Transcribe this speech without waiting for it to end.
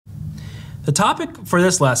The topic for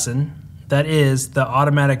this lesson, that is the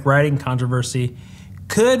automatic writing controversy,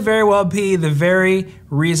 could very well be the very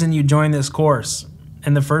reason you joined this course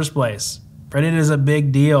in the first place. Right? It is a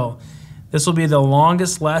big deal. This will be the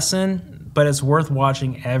longest lesson, but it's worth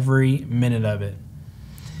watching every minute of it.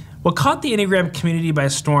 What caught the Enneagram community by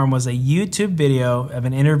storm was a YouTube video of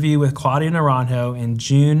an interview with Claudio Naranjo in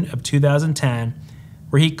June of 2010,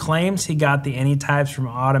 where he claims he got the Enne types from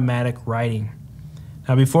automatic writing.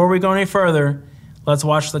 Now, before we go any further, let's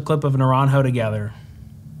watch the clip of Naranjo together.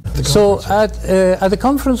 So at the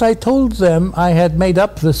conference, I told them I had made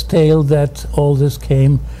up this tale that all this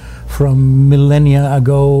came from millennia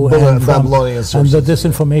ago, and that this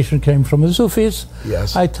information came from the Sufis.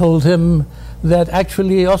 Yes. I told him that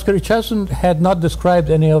actually Oscar Richardson had not described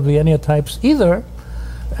any of the Enne types either.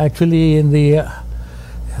 Actually, in the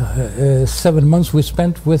 7 months we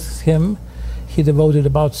spent with him, he devoted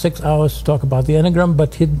about 6 hours to talk about the Enneagram,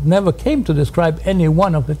 but he never came to describe any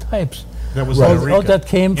one of the types. That was Enrica. That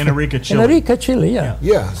came from Enrica, Chile. Enrica, Chile, yeah.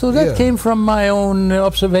 Yeah. So that came from my own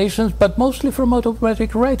observations, but mostly from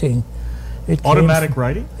automatic writing. Automatic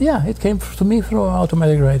writing? Yeah, it came to me from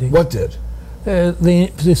automatic writing. What did?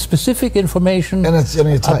 The specific information and it's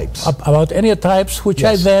Enne types. About Enne types, which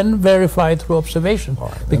I then verified through observation,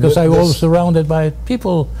 right. because I was surrounded by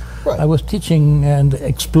people I was teaching and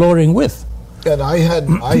exploring with. And I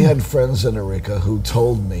had friends in Enrica who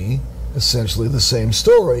told me essentially the same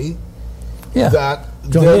story. Yeah. That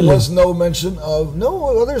John there Lilly. was no mention of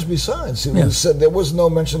others besides. He said there was no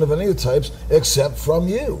mention of any types except from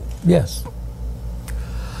you. Yes.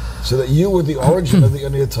 So that you were the origin of the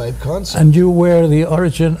Enne type concept. And you were the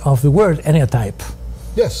origin of the word Enne type.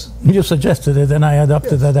 Yes. You suggested it, and I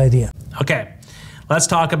adopted that idea. Okay, let's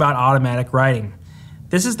talk about automatic writing.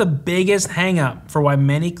 This is the biggest hang-up for why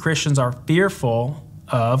many Christians are fearful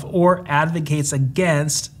of or advocates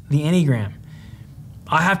against the Enneagram.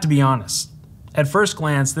 I have to be honest. At first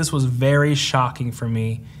glance, this was very shocking for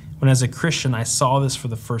me when as a Christian I saw this for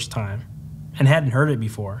the first time and hadn't heard it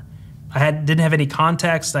before. Didn't have any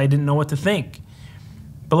context, I didn't know what to think.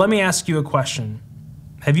 But let me ask you a question.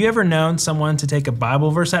 Have you ever known someone to take a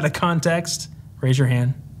Bible verse out of context? Raise your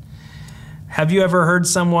hand. Have you ever heard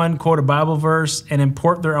someone quote a Bible verse and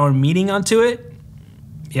import their own meaning onto it?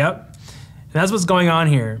 Yep. And that's what's going on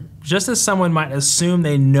here. Just as someone might assume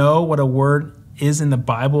they know what a word is in the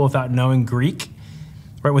Bible without knowing Greek,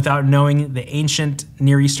 right, without knowing the ancient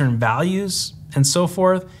Near Eastern values and so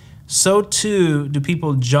forth, so too do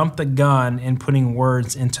people jump the gun in putting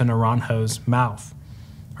words into Naranjo's mouth.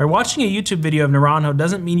 Right, watching a YouTube video of Naranjo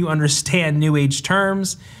doesn't mean you understand New Age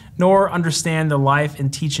terms, nor understand the life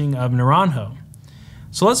and teaching of Naranjo.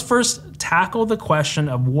 So let's first tackle the question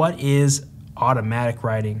of what is automatic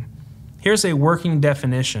writing. Here's a working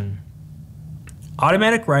definition.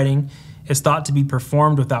 Automatic writing is thought to be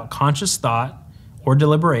performed without conscious thought or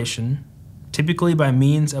deliberation, typically by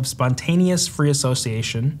means of spontaneous free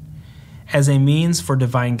association, as a means for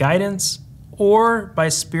divine guidance, or by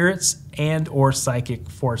spirits and or psychic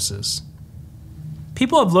forces.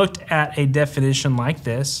 People have looked at a definition like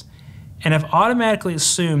this and have automatically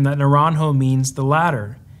assumed that Naranjo means the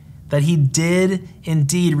latter, that he did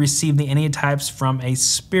indeed receive the Enne types from a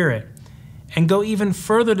spirit, and go even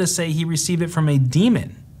further to say he received it from a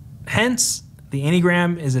demon. Hence, the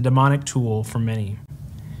Enneagram is a demonic tool for many.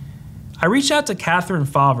 I reached out to Catherine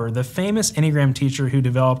Faber, the famous Enneagram teacher who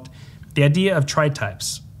developed the idea of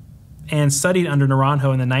tritypes and studied under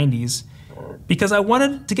Naranjo in the 90s, because I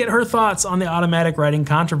wanted to get her thoughts on the automatic writing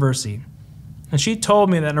controversy. And she told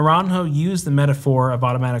me that Naranjo used the metaphor of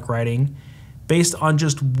automatic writing based on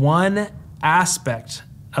just one aspect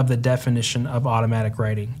of the definition of automatic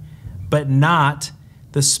writing, but not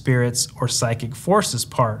the spirits or psychic forces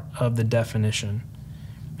part of the definition.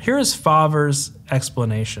 Here is Faber's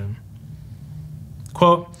explanation.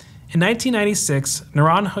 Quote, in 1996,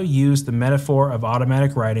 Naranjo used the metaphor of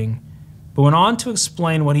automatic writing, but went on to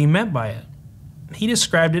explain what he meant by it. He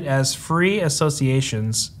described it as free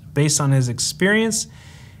associations based on his experience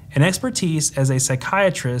and expertise as a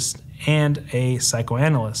psychiatrist and a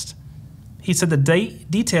psychoanalyst. He said the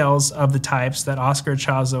details of the types that Oscar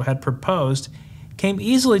Chazo had proposed came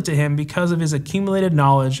easily to him because of his accumulated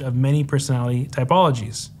knowledge of many personality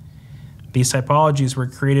typologies. These typologies were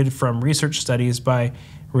created from research studies by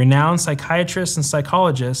renowned psychiatrists and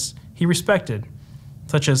psychologists he respected,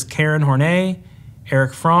 such as Karen Horney,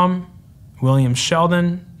 Eric Fromm, William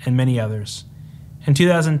Sheldon, and many others. In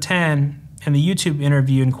 2010, in the YouTube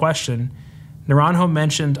interview in question, Naranjo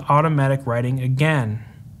mentioned automatic writing again,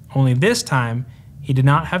 only this time he did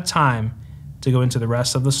not have time to go into the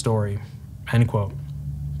rest of the story. End quote.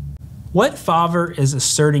 What Favre is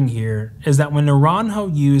asserting here is that when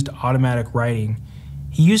Naranjo used automatic writing,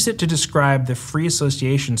 he used it to describe the free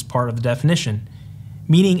associations part of the definition,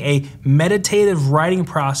 meaning a meditative writing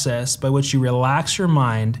process by which you relax your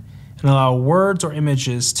mind and allow words or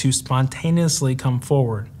images to spontaneously come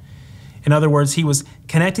forward. In other words, he was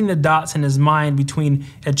connecting the dots in his mind between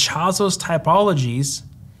Echazo's typologies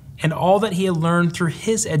and all that he had learned through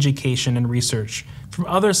his education and research from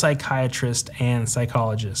other psychiatrists and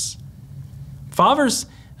psychologists. Favre's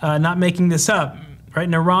not making this up, right?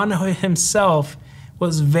 Naranjo himself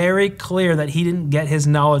was very clear that he didn't get his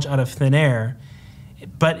knowledge out of thin air.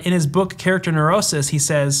 But in his book, Character Neurosis, he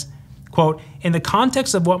says, quote, "In the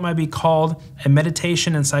context of what might be called a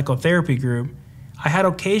meditation and psychotherapy group, I had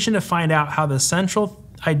occasion to find out how the central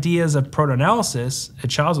ideas of proto-analysis,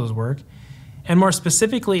 Echazo's work, and more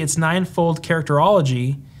specifically its ninefold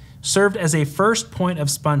characterology, served as a first point of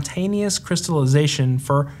spontaneous crystallization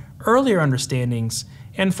for earlier understandings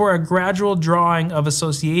and for a gradual drawing of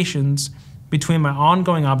associations between my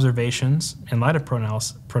ongoing observations in light of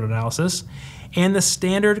proto-analysis and the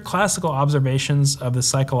standard classical observations of the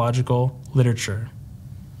psychological literature."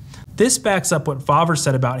 This backs up what Favre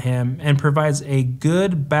said about him and provides a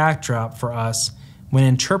good backdrop for us when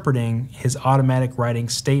interpreting his automatic writing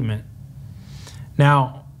statement.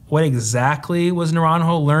 Now, what exactly was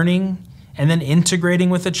Naranjo learning and then integrating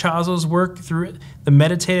with Echazo's work through the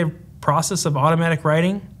meditative process of automatic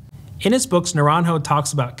writing? In his books, Naranjo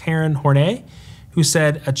talks about Karen Horney, who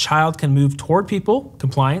said a child can move toward people,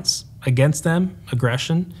 compliance, against them,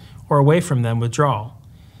 aggression, or away from them, withdrawal.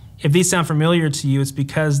 If these sound familiar to you, it's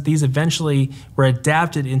because these eventually were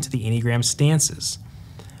adapted into the Enneagram stances.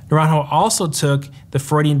 Naranjo also took the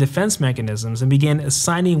Freudian defense mechanisms and began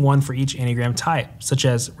assigning one for each Enneagram type, such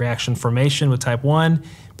as reaction formation with type 1,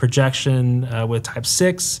 projection with type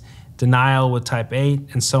 6, denial with type 8,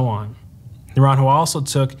 and so on. Naranjo also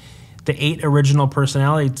took the 8 original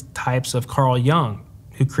personality types of Carl Jung,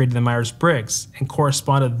 who created the Myers-Briggs, and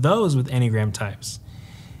corresponded those with Enneagram types.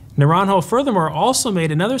 Naranjo, furthermore, also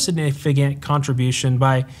made another significant contribution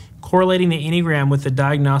by correlating the Enneagram with the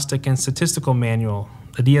Diagnostic and Statistical Manual,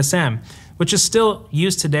 the DSM, which is still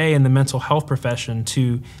used today in the mental health profession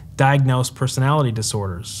to diagnose personality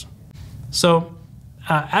disorders. So,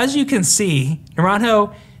 as you can see,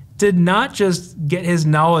 Naranjo did not just get his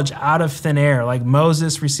knowledge out of thin air, like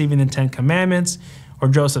Moses receiving the 10 Commandments, or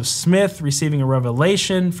Joseph Smith receiving a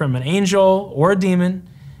revelation from an angel or a demon.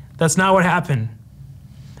 That's not what happened.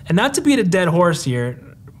 And not to beat a dead horse here,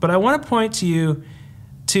 but I want to point to you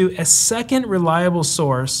to a second reliable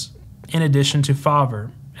source in addition to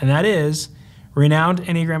Favre, and that is renowned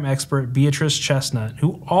Enneagram expert Beatrice Chestnut,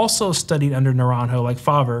 who also studied under Naranjo like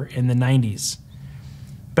Favre in the 90s.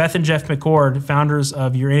 Beth and Jeff McCord, founders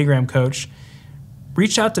of Your Enneagram Coach,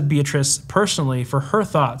 reached out to Beatrice personally for her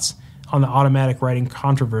thoughts on the automatic writing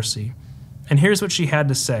controversy. And here's what she had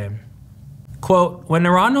to say. Quote, "When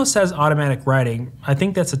Naranjo says automatic writing, I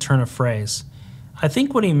think that's a turn of phrase. I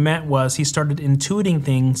think what he meant was he started intuiting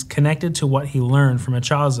things connected to what he learned from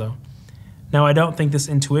Echazo. Now, I don't think this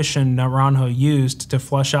intuition Naranjo used to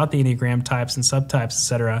flush out the Enneagram types and subtypes,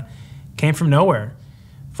 etc., came from nowhere.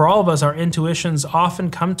 For all of us, our intuitions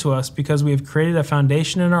often come to us because we have created a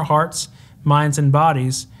foundation in our hearts, minds, and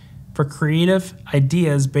bodies for creative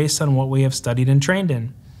ideas based on what we have studied and trained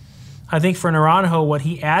in. I think for Naranjo, what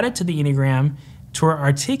he added to the Enneagram to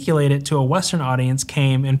articulate it to a Western audience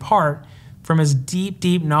came, in part, from his deep,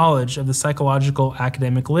 deep knowledge of the psychological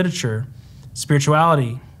academic literature,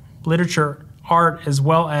 spirituality, literature, art, as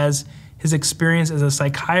well as his experience as a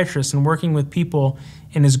psychiatrist and working with people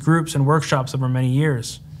in his groups and workshops over many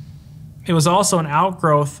years. It was also an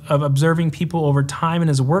outgrowth of observing people over time in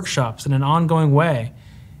his workshops in an ongoing way,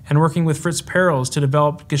 and working with Fritz Perls to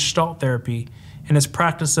develop Gestalt therapy and his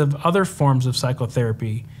practice of other forms of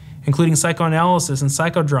psychotherapy, including psychoanalysis and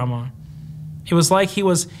psychodrama. It was like he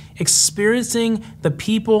was experiencing the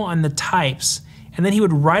people and the types, and then he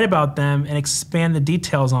would write about them and expand the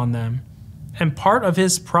details on them. And part of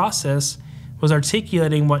his process was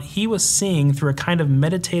articulating what he was seeing through a kind of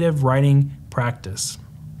meditative writing practice.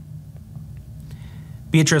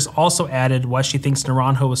 Beatrice also added why she thinks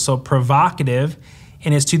Naranjo was so provocative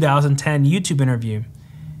in his 2010 YouTube interview.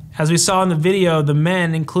 As we saw in the video, the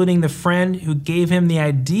men, including the friend who gave him the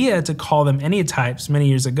idea to call them Enneatypes many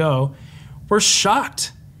years ago, were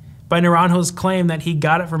shocked by Naranjo's claim that he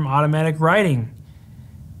got it from automatic writing.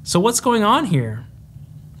 So what's going on here?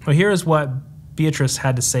 Well, here is what Beatrice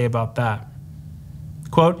had to say about that.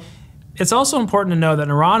 Quote, "It's also important to know that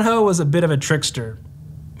Naranjo was a bit of a trickster.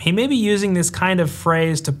 He may be using this kind of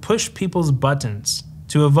phrase to push people's buttons,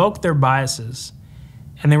 to evoke their biases.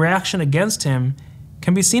 and the reaction against him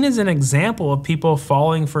can be seen as an example of people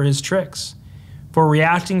falling for his tricks, for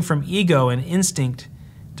reacting from ego and instinct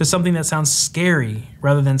to something that sounds scary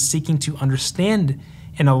rather than seeking to understand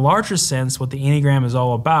in a larger sense what the Enneagram is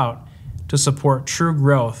all about to support true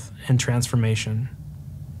growth and transformation.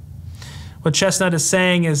 What Chestnut is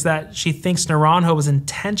saying is that she thinks Naranjo was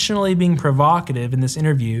intentionally being provocative in this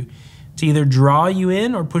interview to either draw you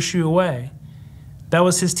in or push you away. That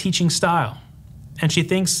was his teaching style. And she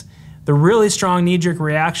thinks the really strong knee-jerk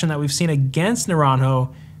reaction that we've seen against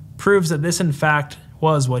Naranjo proves that this in fact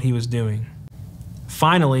was what he was doing.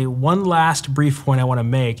 Finally, one last brief point I want to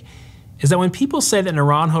make is that when people say that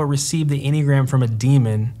Naranjo received the Enneagram from a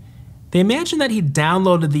demon, they imagine that he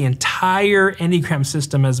downloaded the entire Enneagram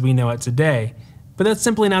system as we know it today, but that's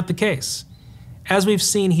simply not the case. As we've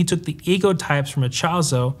seen, he took the ego types from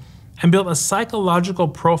Echazo and built a psychological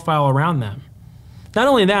profile around them. Not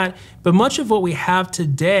only that, but much of what we have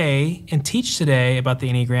today and teach today about the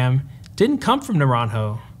Enneagram didn't come from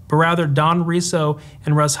Naranjo, but rather Don Riso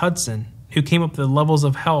and Russ Hudson, who came up with the levels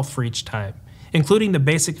of health for each type, including the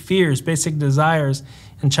basic fears, basic desires,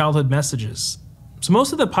 and childhood messages. So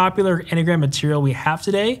most of the popular Enneagram material we have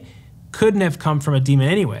today couldn't have come from a demon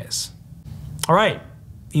anyways. All right,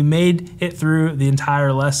 you made it through the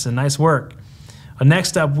entire lesson. Nice work.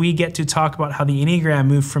 Next up, we get to talk about how the Enneagram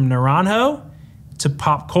moved from Naranjo to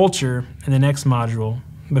pop culture in the next module.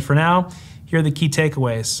 But for now, here are the key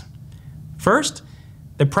takeaways. First,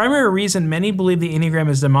 the primary reason many believe the Enneagram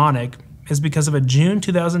is demonic is because of a June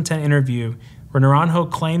 2010 interview where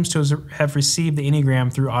Naranjo claims to have received the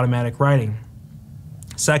Enneagram through automatic writing.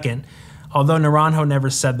 Second, although Naranjo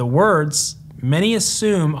never said the words, many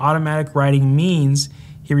assume automatic writing means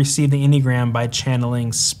he received the Enneagram by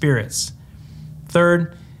channeling spirits.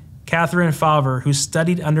 Third, Catherine Favre, who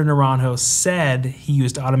studied under Naranjo, said he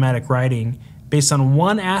used automatic writing based on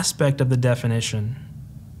one aspect of the definition,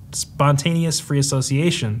 spontaneous free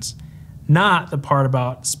associations, not the part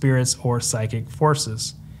about spirits or psychic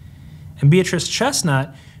forces. And Beatrice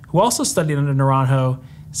Chestnut, who also studied under Naranjo,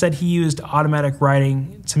 said he used automatic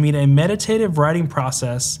writing to mean a meditative writing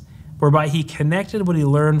process whereby he connected what he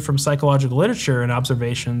learned from psychological literature and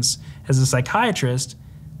observations as a psychiatrist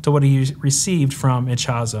to what he received from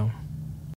Echazo.